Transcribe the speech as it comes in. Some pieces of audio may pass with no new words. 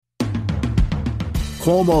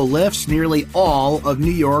Cuomo lifts nearly all of New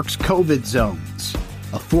York's COVID zones.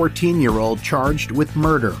 A 14-year-old charged with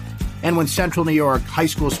murder. And when Central New York high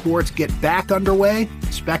school sports get back underway,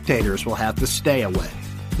 spectators will have to stay away.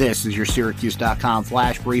 This is your Syracuse.com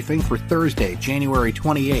flash briefing for Thursday, January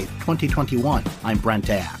 28th, 2021. I'm Brent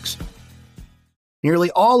Axe. Nearly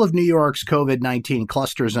all of New York's COVID-19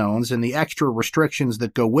 cluster zones and the extra restrictions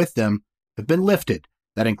that go with them have been lifted.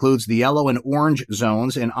 That includes the yellow and orange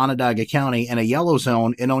zones in Onondaga County and a yellow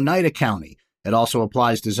zone in Oneida County. It also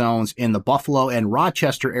applies to zones in the Buffalo and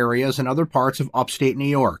Rochester areas and other parts of upstate New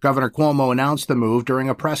York. Governor Cuomo announced the move during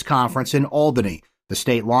a press conference in Albany. The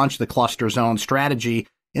state launched the cluster zone strategy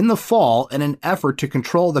in the fall in an effort to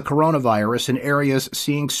control the coronavirus in areas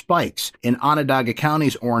seeing spikes. In Onondaga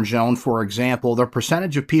County's orange zone, for example, the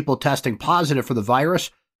percentage of people testing positive for the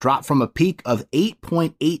virus dropped from a peak of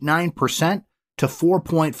 8.89% to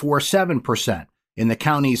 4.47%. In the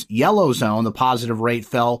county's yellow zone, the positive rate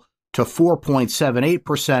fell to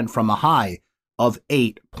 4.78% from a high of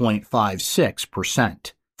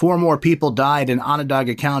 8.56%. 4 more people died in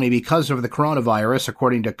Onondaga County because of the coronavirus,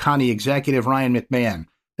 according to County Executive Ryan McMahon.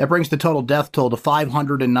 That brings the total death toll to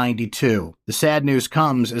 592. The sad news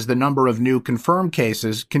comes as the number of new confirmed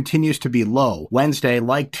cases continues to be low. Wednesday,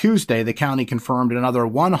 like Tuesday, the county confirmed another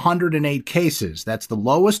 108 cases. That's the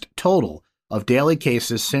lowest total of daily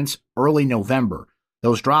cases since early November.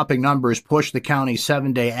 Those dropping numbers push the county's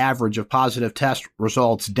 7-day average of positive test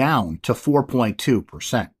results down to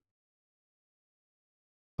 4.2%.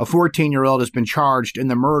 A 14-year-old has been charged in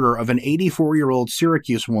the murder of an 84-year-old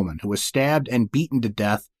Syracuse woman who was stabbed and beaten to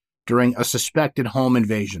death during a suspected home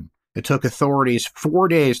invasion. It took authorities 4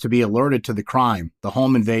 days to be alerted to the crime. The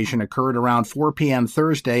home invasion occurred around 4 p.m.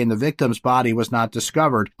 Thursday, and the victim's body was not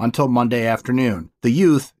discovered until Monday afternoon. The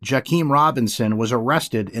youth, Jakeem Robinson, was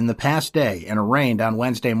arrested in the past day and arraigned on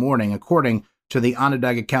Wednesday morning, according to the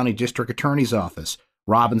Onondaga County District Attorney's Office.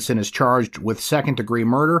 Robinson is charged with second-degree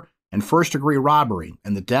murder and first-degree robbery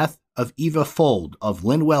in the death of Eva Fold of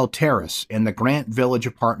Lindwell Terrace in the Grant Village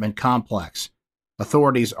apartment complex.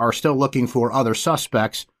 Authorities are still looking for other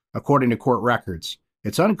suspects, according to court records.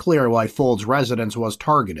 It's unclear why Fold's residence was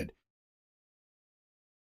targeted.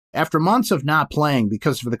 After months of not playing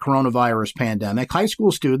because of the coronavirus pandemic, high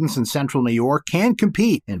school students in Central New York can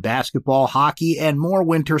compete in basketball, hockey, and more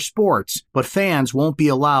winter sports, but fans won't be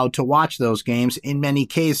allowed to watch those games in many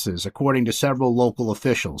cases, according to several local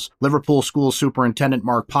officials. Liverpool School Superintendent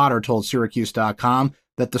Mark Potter told Syracuse.com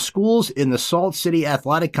that the schools in the Salt City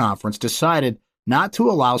Athletic Conference decided not to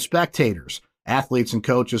allow spectators. Athletes and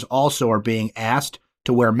coaches also are being asked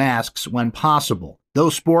to wear masks when possible.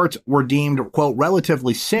 Those sports were deemed, quote,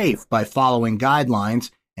 relatively safe by following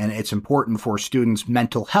guidelines, and it's important for students'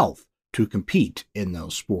 mental health to compete in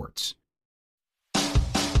those sports.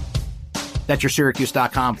 That's your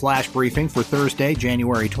Syracuse.com flash briefing for Thursday,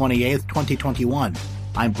 January 28th, 2021.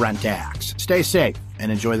 I'm Brent Axe. Stay safe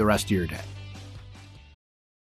and enjoy the rest of your day.